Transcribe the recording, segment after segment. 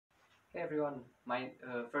Hey everyone, my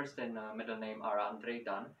first and middle name are Andre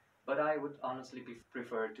Dan, but I would honestly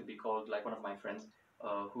prefer to be called like one of my friends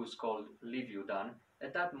who's called Liviu Dan.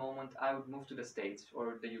 At that moment, I would move to the States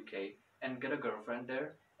or the UK and get a girlfriend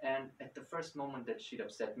there. And at the first moment that she'd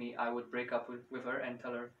upset me, I would break up with her and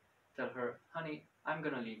tell her, honey, I'm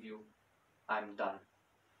gonna leave you. I'm done.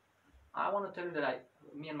 I want to tell you that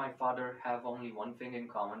me and my father have only one thing in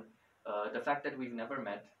common: the fact that we've never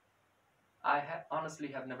met. Honestly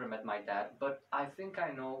have never met my dad, but I think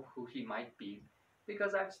I know who he might be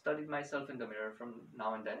because I've studied myself in the mirror from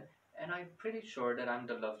now and then, and I'm pretty sure that I'm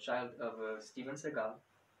the love child of Steven Seagal.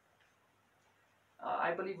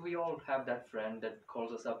 I believe we all have that friend that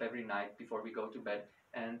calls us up every night before we go to bed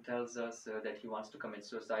and tells us that he wants to commit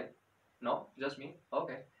suicide. No, just me?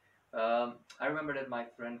 Okay. I remember that my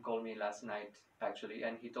friend called me last night actually,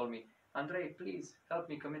 and he told me, Andre, please help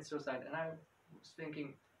me commit suicide. And I was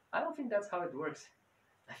thinking, I don't think that's how it works.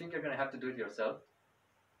 I think you're gonna have to do it yourself.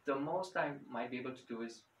 The most I might be able to do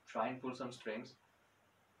is try and pull some strings.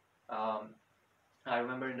 Um, I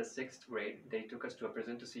remember in the sixth grade, they took us to a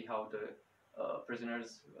prison to see how the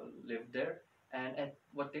prisoners lived there. And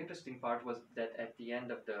what the interesting part was that at the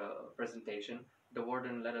end of the presentation, the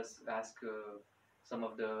warden let us ask some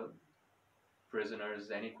of the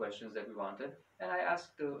prisoners any questions that we wanted. And I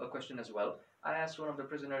asked a question as well. I asked one of the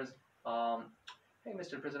prisoners, um, "Hey,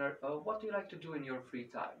 Mr. Prisoner, what do you like to do in your free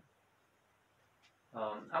time?"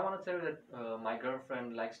 I want to tell you that my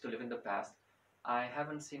girlfriend likes to live in the past. I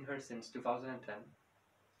haven't seen her since 2010.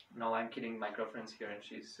 No, I'm kidding. My girlfriend's here and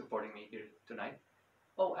she's supporting me here tonight.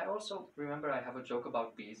 Oh, I also remember I have a joke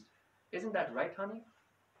about bees. Isn't that right, honey?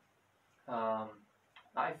 Um,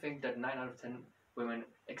 I think that 9 out of 10 women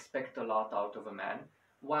expect a lot out of a man,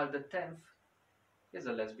 while the 10th is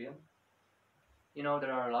a lesbian. You know,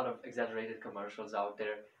 there are a lot of exaggerated commercials out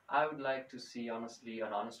there. I would like to see, honestly,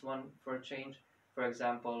 an honest one for a change. For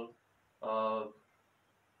example, uh,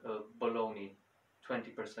 bologna,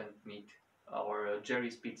 20% meat, or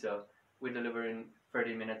Jerry's Pizza, we deliver in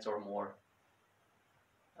 30 minutes or more.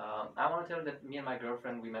 I want to tell you that me and my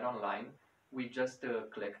girlfriend, we met online. We just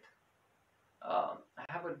clicked. I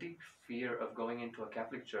have a deep fear of going into a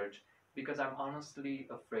Catholic church because I'm honestly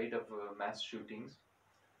afraid of mass shootings.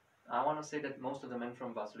 I want to say that most of the men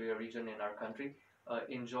from Basuria region in our country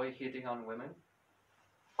enjoy hitting on women.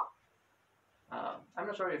 I'm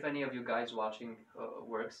not sure if any of you guys watching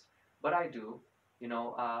works, but I do. You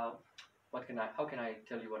know, how can I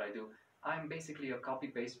tell you what I do? I'm basically a copy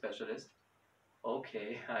paste specialist.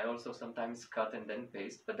 Okay, I also sometimes cut and then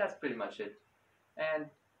paste, but that's pretty much it. And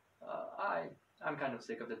uh, I, I'm kind of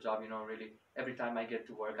sick of the job, really. Every time I get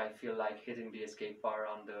to work, I feel like hitting the escape bar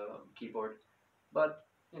on the keyboard. But,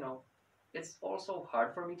 you know, it's also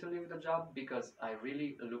hard for me to leave the job because I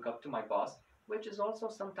really look up to my boss, which is also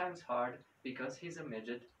sometimes hard because he's a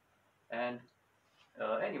midget. And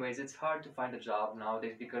anyways, it's hard to find a job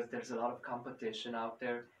nowadays because there's a lot of competition out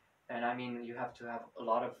there. And I mean, you have to have a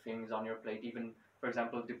lot of things on your plate, even, for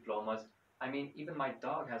example, diplomas. I mean, even my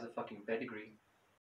dog has a fucking pedigree.